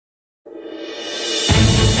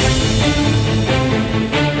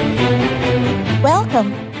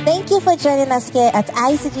Welcome. Thank you for joining us here at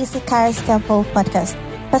ICGC Charis Temple Podcast.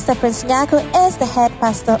 Pastor Prince Nyako is the head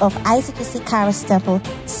pastor of ICGC Charis Temple,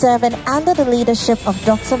 serving under the leadership of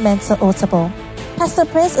Dr. Mensa Otabil. Pastor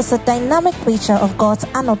Prince is a dynamic preacher of God's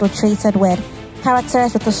unadulterated word,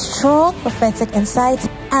 characterized with a strong prophetic insight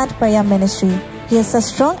and prayer ministry. He is a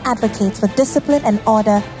strong advocate for discipline and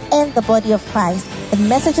order in the body of Christ, with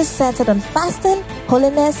messages centered on fasting,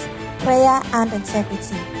 holiness, prayer, and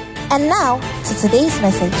integrity. And now, to today's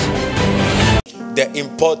message. The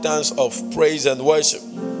importance of praise and worship.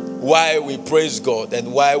 Why we praise God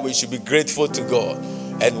and why we should be grateful to God.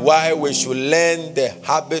 And why we should learn the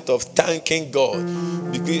habit of thanking God.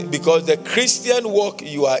 Because the Christian walk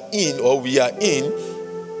you are in, or we are in,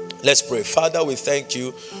 let's pray. Father, we thank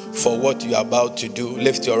you for what you are about to do.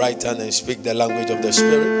 Lift your right hand and speak the language of the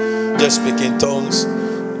Spirit. Just speak in tongues.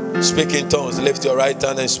 Speak in tongues. Lift your right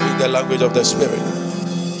hand and speak the language of the Spirit.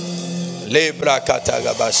 Lebra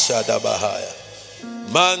kataga bashada bahaya.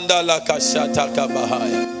 Mandala kashataka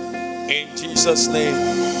bahaya. In Jesus'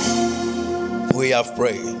 name, we have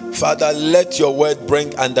prayed. Father, let your word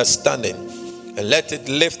bring understanding and let it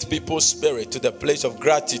lift people's spirit to the place of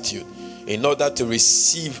gratitude in order to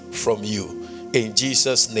receive from you. In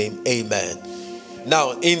Jesus' name, amen.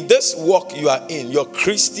 Now, in this walk you are in, your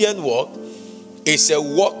Christian walk is a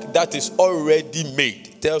walk that is already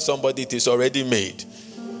made. Tell somebody it is already made.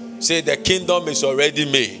 Say the kingdom is already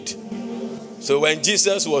made. So when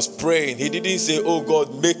Jesus was praying, he didn't say, oh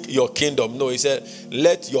God, make your kingdom. No, he said,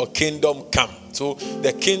 let your kingdom come. So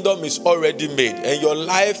the kingdom is already made and your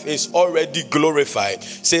life is already glorified.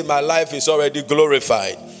 Say, my life is already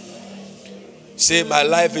glorified. Say, my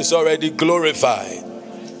life is already glorified.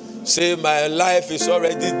 Say, my life is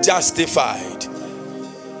already justified.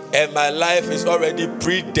 And my life is already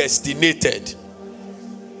predestinated.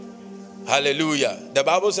 Hallelujah. The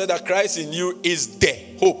Bible said that Christ in you is the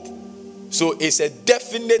hope. So it's a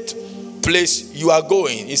definite place you are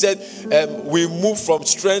going. He said, we move from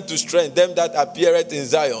strength to strength, them that appeareth in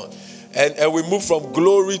Zion. And we move from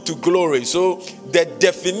glory to glory. So the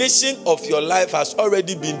definition of your life has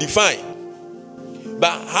already been defined.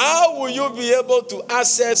 But how will you be able to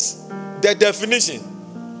access the definition?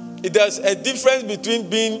 There's a difference between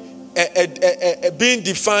being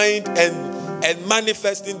defined and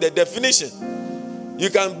manifesting the definition.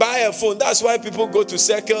 You can buy a phone. That's why people go to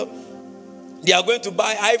Circle. They are going to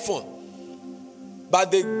buy iPhone.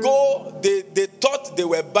 But they thought they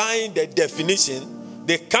were buying the definition.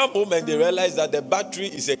 They come home and they realize that the battery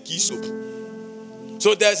is a key soap.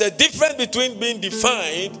 So there's a difference between being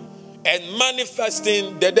defined and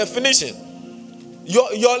manifesting the definition.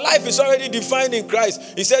 Your life is already defined in Christ.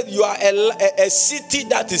 He said you are a city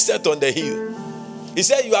that is set on the hill. He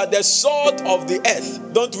said you are the salt of the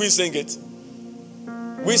earth. Don't we sing it?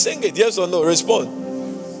 We sing it, yes or no?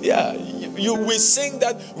 Respond. Yeah, we sing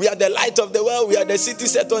that we are the light of the world. We are the city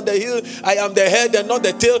set on the hill. I am the head and not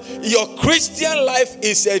the tail. Your Christian life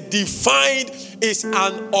is is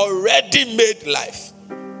an already made life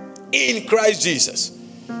in Christ Jesus.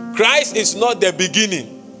 Christ is not the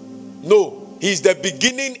beginning. No, he's the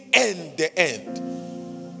beginning and the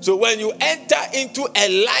end. So when you enter into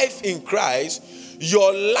a life in Christ,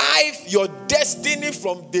 your life, your destiny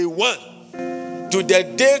from day one to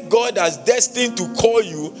the day God has destined to call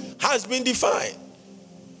you has been defined.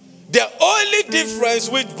 The only difference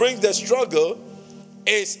which brings the struggle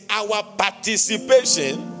is our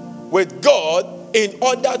participation with God in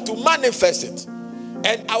order to manifest it.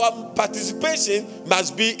 And our participation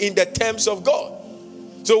must be in the terms of God.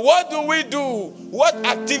 So what do we do? What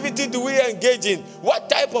activity do we engage in? What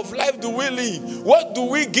type of life do we live? What do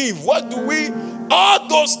we give? What do we... All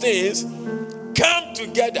those things come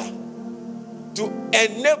together to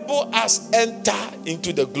enable us enter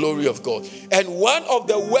into the glory of God. And one of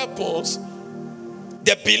the weapons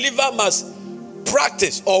the believer must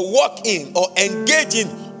practice or walk in or engage in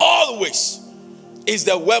always is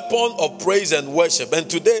the weapon of praise and worship. And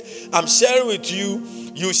today I'm sharing with you,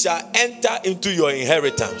 you shall enter into your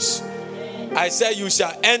inheritance. I say you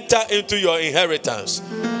shall enter into your inheritance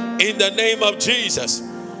in the name of Jesus.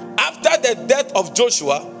 After the death of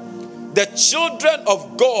Joshua, the children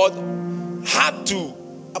of God had to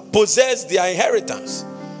possess their inheritance.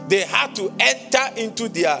 They had to enter into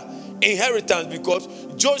their inheritance because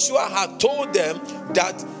Joshua had told them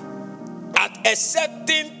that at a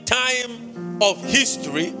certain time of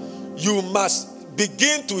history, you must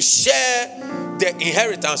begin to share the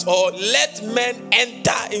inheritance or let men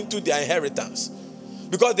enter into their inheritance.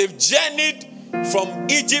 Because they've journeyed from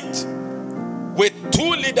Egypt with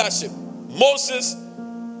two leadership, Moses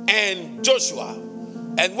and Joshua.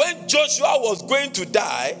 And when Joshua was going to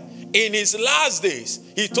die, in his last days,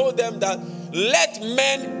 he told them that let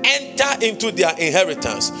men enter into their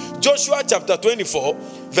inheritance. Joshua chapter 24,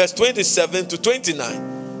 verse 27 to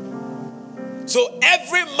 29. So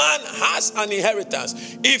every man has an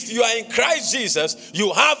inheritance. If you are in Christ Jesus,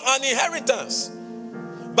 you have an inheritance.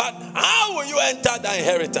 But how will you enter the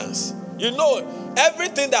inheritance? You know,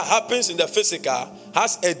 everything that happens in the physical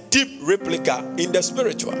has a deep replica in the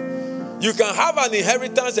spiritual. You can have an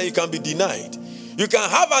inheritance and you can be denied. You can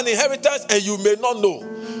have an inheritance and you may not know.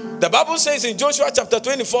 The Bible says in Joshua chapter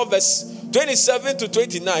 24, verse 27 to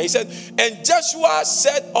 29, he said, and Joshua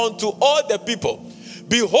said unto all the people,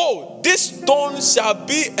 behold, this stone shall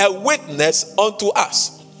be a witness unto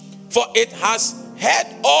us, for it has heard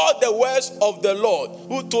all the words of the Lord.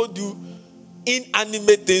 Who told you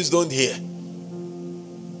inanimate things don't hear?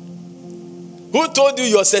 Who told you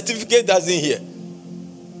your certificate doesn't hear?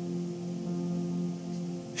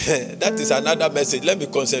 That is another message. Let me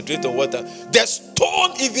concentrate on what the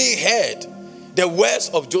stone even heard the words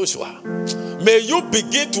of Joshua. May you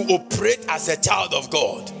begin to operate as a child of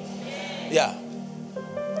God. Yeah.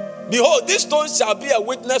 Behold, this stone shall be a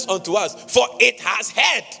witness unto us, for it has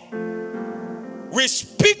heard. We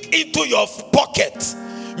speak into your pocket.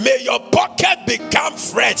 May your pocket become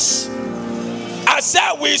fresh. I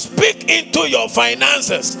said we speak into your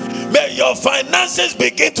finances. May your finances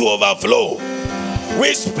begin to overflow.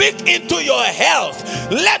 We speak into your health.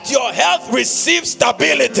 Let your health receive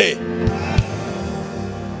stability.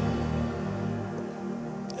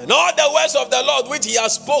 And all the words of the Lord which he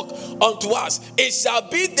has spoke unto us, it shall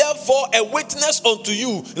be therefore a witness unto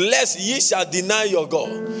you, lest ye shall deny your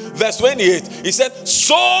God. Verse 28, he said,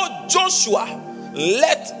 so Joshua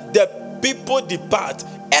let the people depart,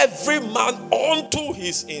 every man unto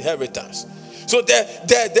his inheritance. So there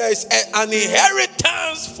is an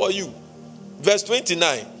inheritance for you. Verse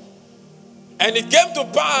 29. And it came to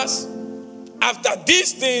pass after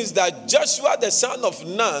these things that Joshua the son of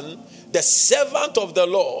Nun, the servant of the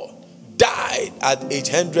Lord, died at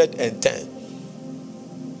age 110.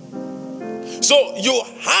 So you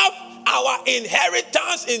have our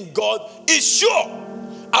inheritance in God is sure.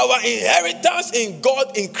 Our inheritance in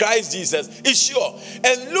God in Christ Jesus is sure.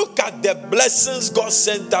 And look at the blessings God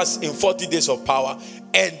sent us in 40 days of power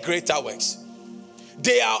and greater works.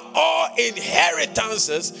 They are all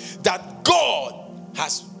inheritances that God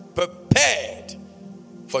has prepared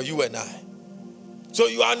for you and I. So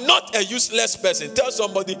you are not a useless person. Tell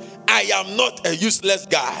somebody, I am not a useless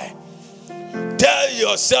guy. Tell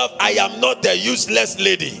yourself, I am not a useless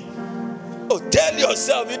lady. Oh, tell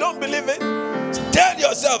yourself, you don't believe it? Tell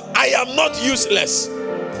yourself, I am not useless.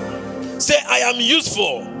 Say, I am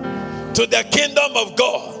useful to the kingdom of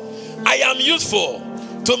God. I am useful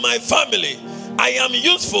to my family. I am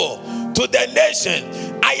useful to the nation.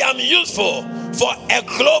 I am useful for a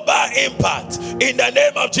global impact. In the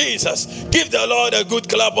name of Jesus, give the Lord a good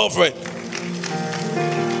clap offering.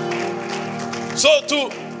 So to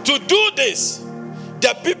do this,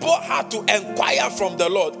 the people had to inquire from the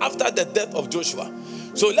Lord after the death of Joshua.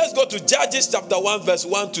 So let's go to Judges chapter 1 verse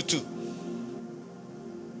 1 to 2.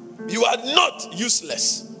 You are not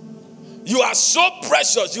useless. You are so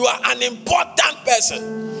precious. You are an important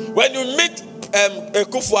person. When you meet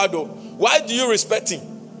Akufo-Addo, why do you respect him?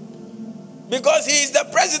 Because he is the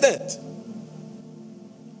president.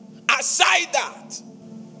 Aside that,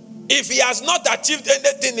 if he has not achieved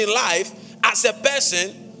anything in life as a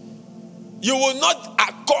person, you will not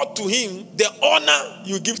accord to him the honor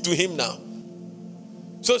you give to him now.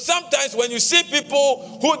 So sometimes when you see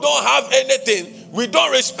people who don't have anything, we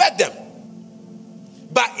don't respect them.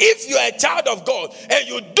 But if you are a child of God and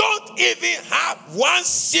you don't even have one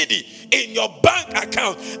cedi in your bank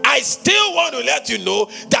account, I still want to let you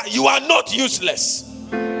know that you are not useless.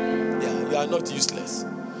 Yeah, you are not useless.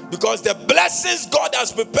 Because the blessings God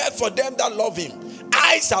has prepared for them that love him,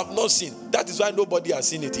 eyes have not seen. That is why nobody has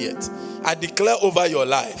seen it yet. I declare over your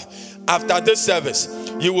life, after this service,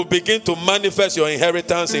 you will begin to manifest your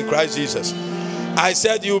inheritance in Christ Jesus. I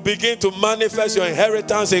said you will begin to manifest your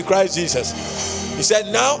inheritance in Christ Jesus. He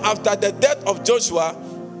said, now after the death of Joshua,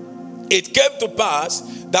 it came to pass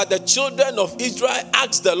that the children of Israel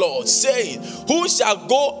asked the Lord, saying, who shall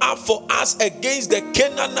go up for us against the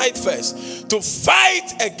Canaanite first, to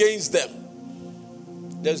fight against them?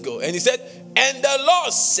 Let's go. And he said, and the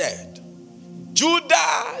Lord said,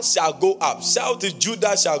 Judah shall go up. Shout it,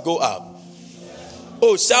 Judah shall go up.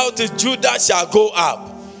 Oh, shout it, Judah shall go up.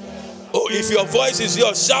 Oh, if your voice is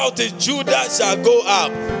yours, shout it, Judah shall go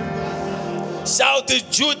up. Shout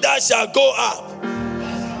it, Judah shall go up.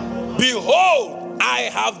 Behold, I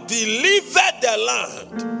have delivered the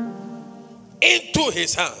land into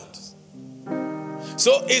his hands.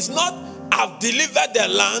 So it's not, I've delivered the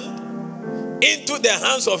land into the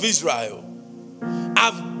hands of Israel.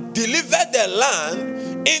 I've delivered the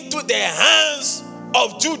land into the hands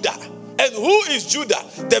of Judah. And who is Judah?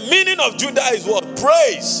 The meaning of Judah is what?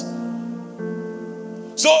 Praise.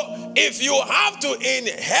 So if you have to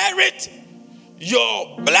inherit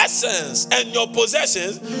your blessings and your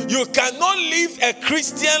possessions, you cannot live a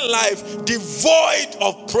Christian life devoid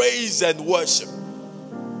of praise and worship.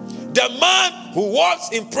 The man who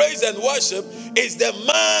walks in praise and worship is the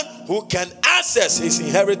man who can access his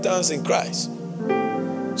inheritance in Christ.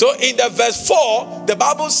 So in the verse 4, the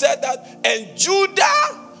Bible said that, and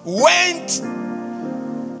Judah went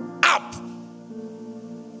up.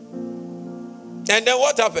 And then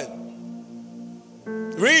what happened?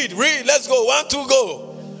 Read, let's go. 1, 2,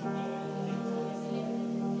 go.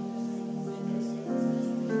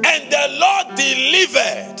 And the Lord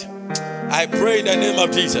delivered. I pray in the name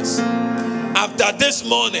of Jesus. After this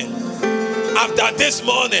morning,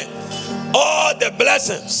 all the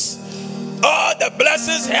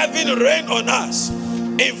blessings heaven rain on us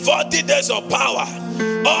in 40 days of power.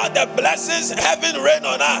 All the blessings heaven rain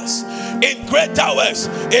on us in greater works,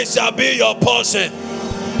 it shall be your portion.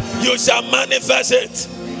 You shall manifest it.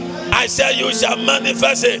 I say you shall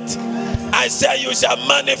manifest it. I say you shall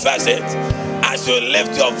manifest it. As you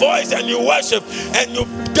lift your voice and you worship and you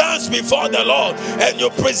dance before the Lord and you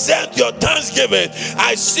present your thanksgiving,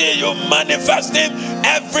 I see you manifesting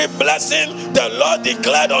every blessing the Lord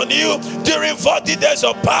declared on you during 40 days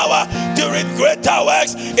of power, during greater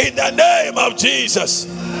works, in the name of Jesus.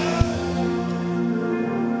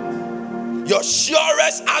 Your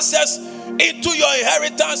surest access into your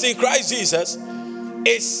inheritance in Christ Jesus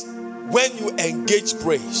is when you engage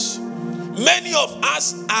praise. Many of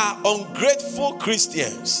us are ungrateful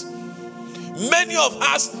Christians. Many of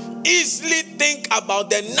us easily think about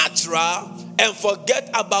the natural and forget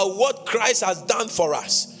about what Christ has done for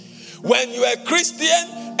us. When you are a Christian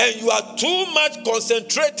and you are too much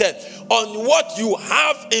concentrated on what you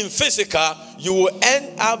have in physical, you will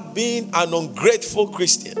end up being an ungrateful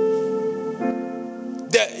Christian.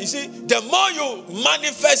 You see, the more you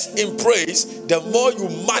manifest in praise, the more you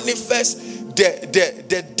manifest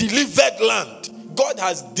the delivered land. God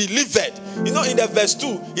has delivered. You know, in the verse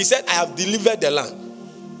 2, he said, I have delivered the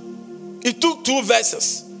land. It took 2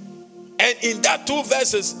 verses. And in that 2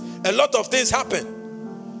 verses, a lot of things happened.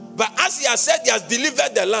 But as he has said he has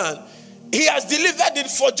delivered the land, he has delivered it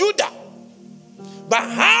for Judah. But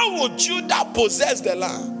how would Judah possess the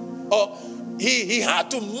land? Or he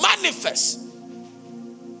had to manifest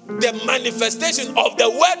the manifestation of the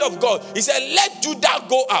word of God. He said, let Judah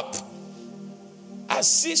go up. I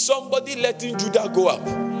see somebody letting Judah go up.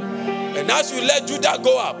 And as you let Judah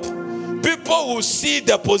go up, people will see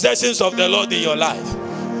the possessions of the Lord in your life.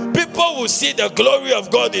 People will see the glory of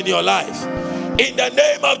God in your life. In the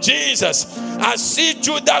name of Jesus, I see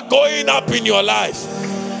Judah going up in your life.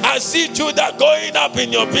 I see Judah going up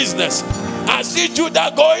in your business. I see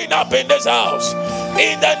Judah going up in this house.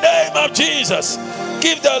 In the name of Jesus,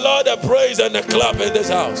 give the Lord a praise and a clap in this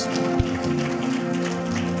house.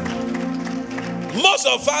 Most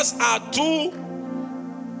of us are too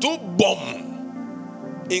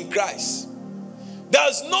bomb in Christ.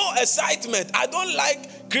 There's no excitement. I don't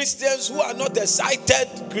like Christians who are not excited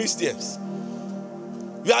Christians.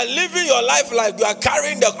 You are living your life like you are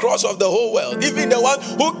carrying the cross of the whole world. Even the one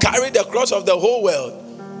who carried the cross of the whole world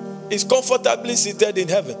is comfortably seated in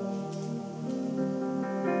heaven.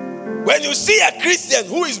 When you see a Christian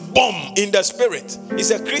who is bomb in the spirit,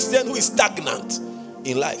 it's a Christian who is stagnant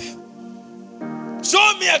in life.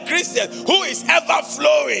 Show me a Christian who is ever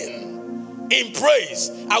flowing in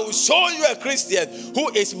praise. I will show you a Christian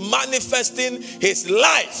who is manifesting his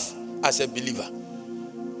life as a believer.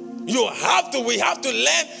 We have to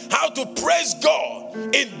learn how to praise God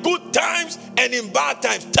in good times and in bad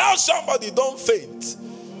times. Tell somebody, don't faint.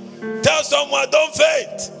 Tell someone, don't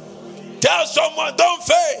faint. Tell someone, don't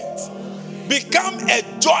faint. Become a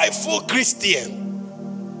joyful Christian.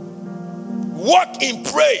 Walk in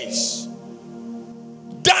praise.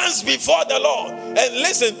 Dance before the Lord. And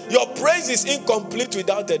listen, your praise is incomplete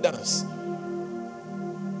without a dance.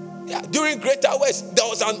 Yeah, during greater works, there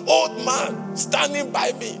was an old man standing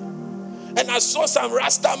by me. And I saw some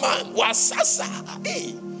Rasta man, Wasasa.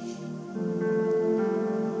 Hey.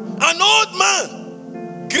 An old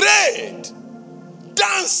man, great,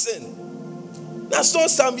 dancing. I saw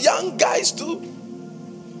some young guys too.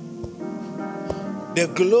 The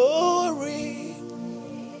glory.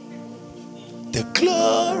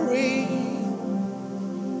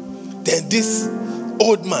 Then this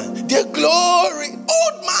old man, the glory,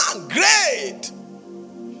 old man, great.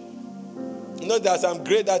 know there's some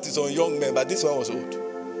grade that is on young men, but this one was old.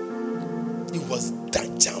 It was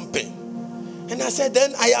that jumping. And I said,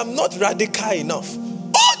 then I am not radical enough.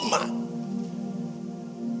 Old man.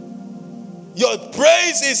 Your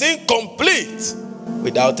praise is incomplete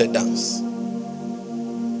without a dance.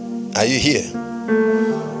 Are you here?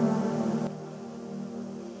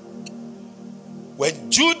 When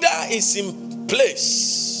Judah is in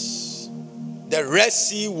place, the Red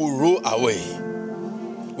Sea will roll away.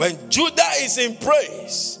 When Judah is in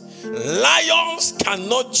praise, lions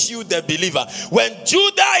cannot chew the believer. When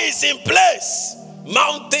Judah is in place,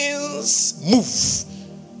 mountains move.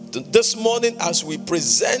 This morning, as we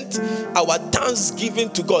present our thanksgiving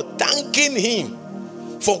to God, thanking Him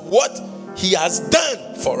for what He has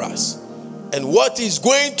done for us and what He's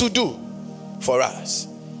going to do for us,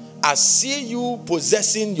 I see you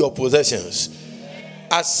possessing your possessions.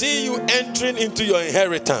 I see you entering into your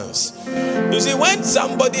inheritance. You see, when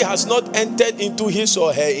somebody has not entered into his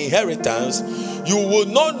or her inheritance, you will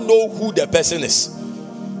not know who the person is.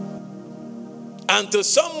 Until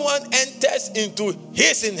someone enters into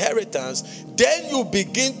his inheritance, then you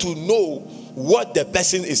begin to know what the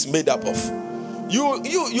person is made up of.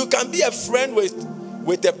 You can be a friend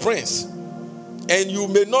with a prince, and you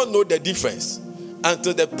may not know the difference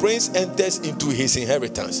until the prince enters into his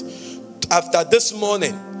inheritance. After this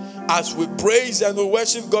morning, as we praise and we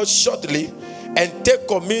worship God shortly and take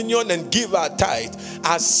communion and give our tithe,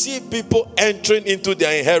 I see people entering into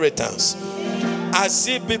their inheritance. I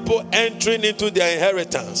see people entering into their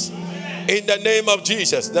inheritance. In the name of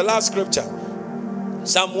Jesus. The last scripture.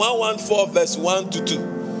 Psalm 114 verse 1 to 2.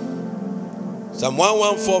 Psalm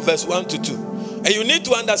 114 verse 1 to 2. And you need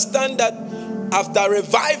to understand that after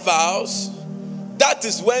revivals, that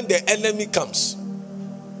is when the enemy comes.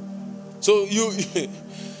 So you,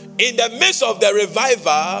 in the midst of the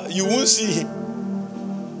revival, you won't see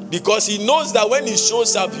him. Because he knows that when he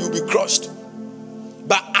shows up, you'll be crushed.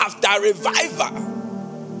 But after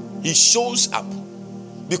revival, he shows up.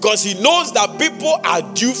 Because he knows that people are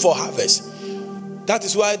due for harvest. That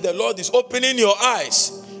is why the Lord is opening your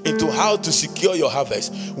eyes into how to secure your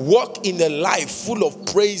harvest. Walk in a life full of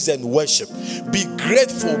praise and worship. Be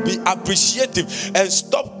grateful, be appreciative, and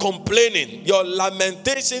stop complaining. Your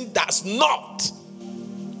lamentation does not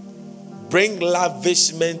bring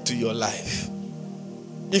lavishment to your life.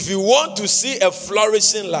 If you want to see a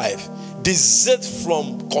flourishing life, desist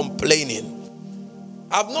from complaining.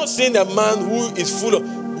 I've not seen a man who is full of,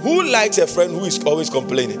 who likes a friend who is always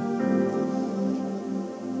complaining.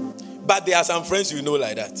 But there are some friends you know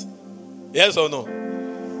like that. Yes or no?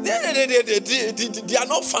 They are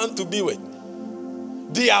not fun to be with.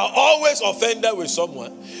 They are always offended with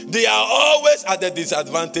someone. They are always at a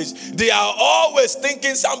disadvantage. They are always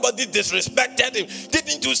thinking somebody disrespected him.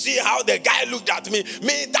 Didn't you see how the guy looked at me?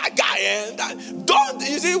 Me, that guy. And that. Don't,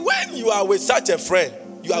 you see, when you are with such a friend,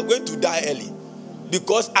 you are going to die early.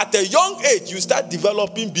 Because at a young age, you start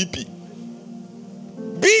developing BP.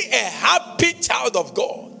 Be a happy child of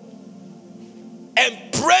God.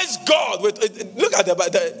 And praise God. Look at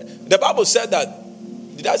the Bible said that.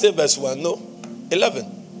 Did I say verse 1? No.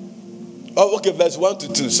 11. Oh, okay, verse 1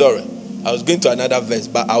 to 2. Sorry. I was going to another verse,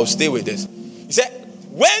 but I'll stay with this. He said,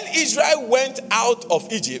 when Israel went out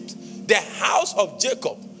of Egypt, the house of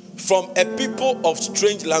Jacob from a people of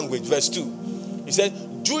strange language. Verse 2. He said,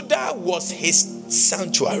 Judah was his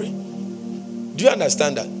sanctuary. Do you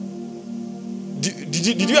understand that?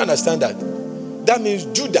 Did you understand that? That means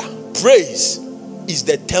Judah, praise, is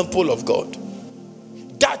the temple of God.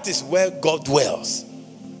 That is where God dwells.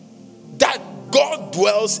 That God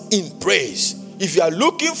dwells in praise. If you are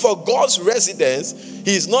looking for God's residence,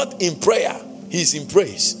 He is not in prayer, He is in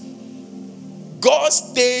praise. God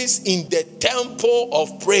stays in the temple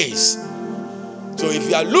of praise. So if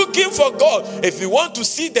you are looking for God, if you want to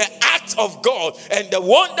see the acts of God and the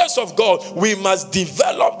wonders of God, we must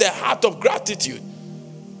develop the heart of gratitude.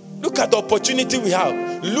 Look at the opportunity we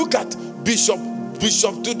have. Look at Bishop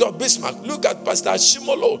Tudor Bismarck. Look at Pastor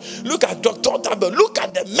Shimolo. Look at Dr. Tabel. Look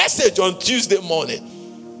at the message on Tuesday morning.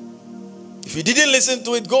 If you didn't listen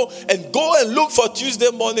to it, go and look for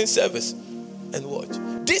Tuesday morning service and watch.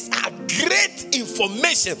 These are great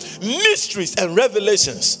information, mysteries and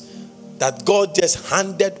revelations that God just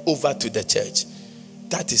handed over to the church.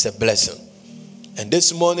 That is a blessing. And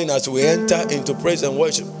this morning as we enter into praise and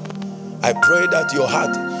worship, I pray that your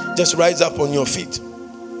heart just rise up on your feet.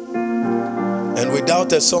 And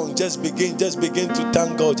without a song, just begin to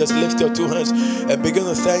thank God. Just lift your two hands and begin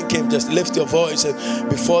to thank Him. Just lift your voice. And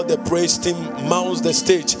before the praise team mounts the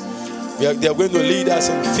stage, They're going to lead us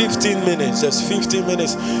in 15 minutes. Just 15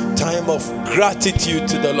 minutes time of gratitude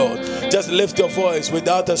to the Lord. Just lift your voice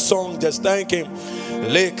without a song. Just thank Him.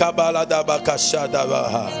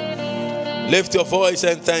 Lift your voice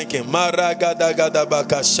and thank Him.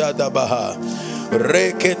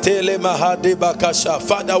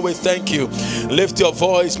 Father, we thank you. Lift your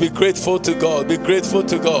voice. Be grateful to God. Be grateful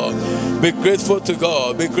to God. Be grateful to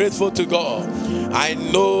God. Be grateful to God. I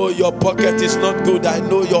know your pocket is not good. I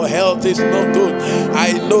know your health is not good.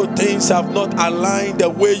 I know things have not aligned the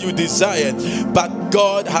way you desired. But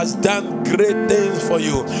God has done great things for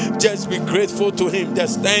you. Just be grateful to Him.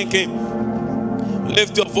 Just thank Him.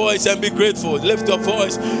 Lift your voice and be grateful. Lift your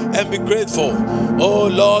voice and be grateful. Oh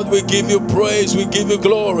Lord, we give you praise. We give you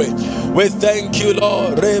glory. We thank you,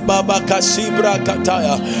 Lord. Unto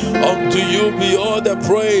you be all the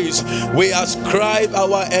praise. We ascribe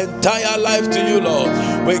our entire life to you, Lord.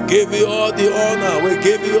 We give you all the honor. We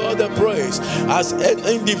give you all the praise. As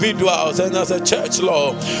individuals and as a church,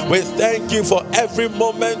 Lord, we thank you for every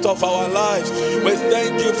moment of our lives. We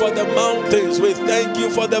thank you for the mountains. We thank you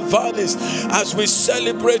for the valleys. As we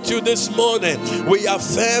celebrate you this morning, we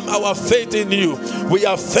affirm our faith in you. We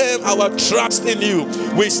affirm our trust in you.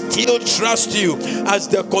 We still trust you as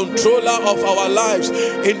the controller of our lives.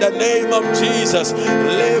 In the name of Jesus,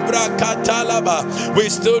 Lebra Katalaba, we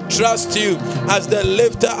still trust you as the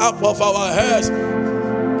lifter up of our heads.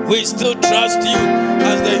 We still trust you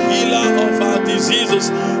as the healer of our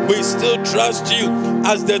diseases. We still trust you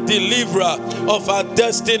as the deliverer of our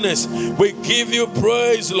destinies. We give you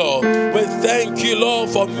praise, Lord. We thank you, Lord,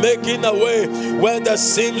 for making a way where there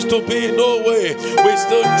seems to be no way. We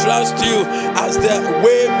still trust you as the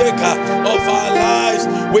way maker of our lives.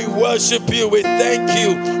 We worship you. We thank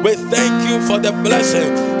you. We thank you for the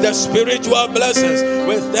blessing, the spiritual blessings.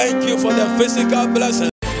 We thank you for the physical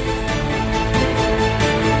blessings.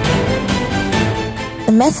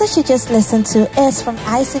 The message you just listened to is from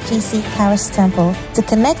ICGC Charis Temple. To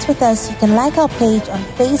connect with us, you can like our page on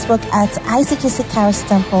Facebook at ICGC Charis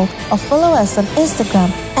Temple or follow us on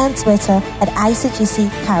Instagram and Twitter at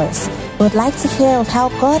ICGC Charis. We would like to hear of how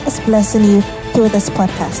God is blessing you through this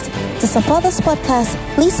podcast. To support this podcast,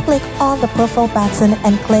 please click on the profile button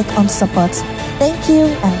and click on support. Thank you,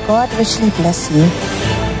 and God richly bless you.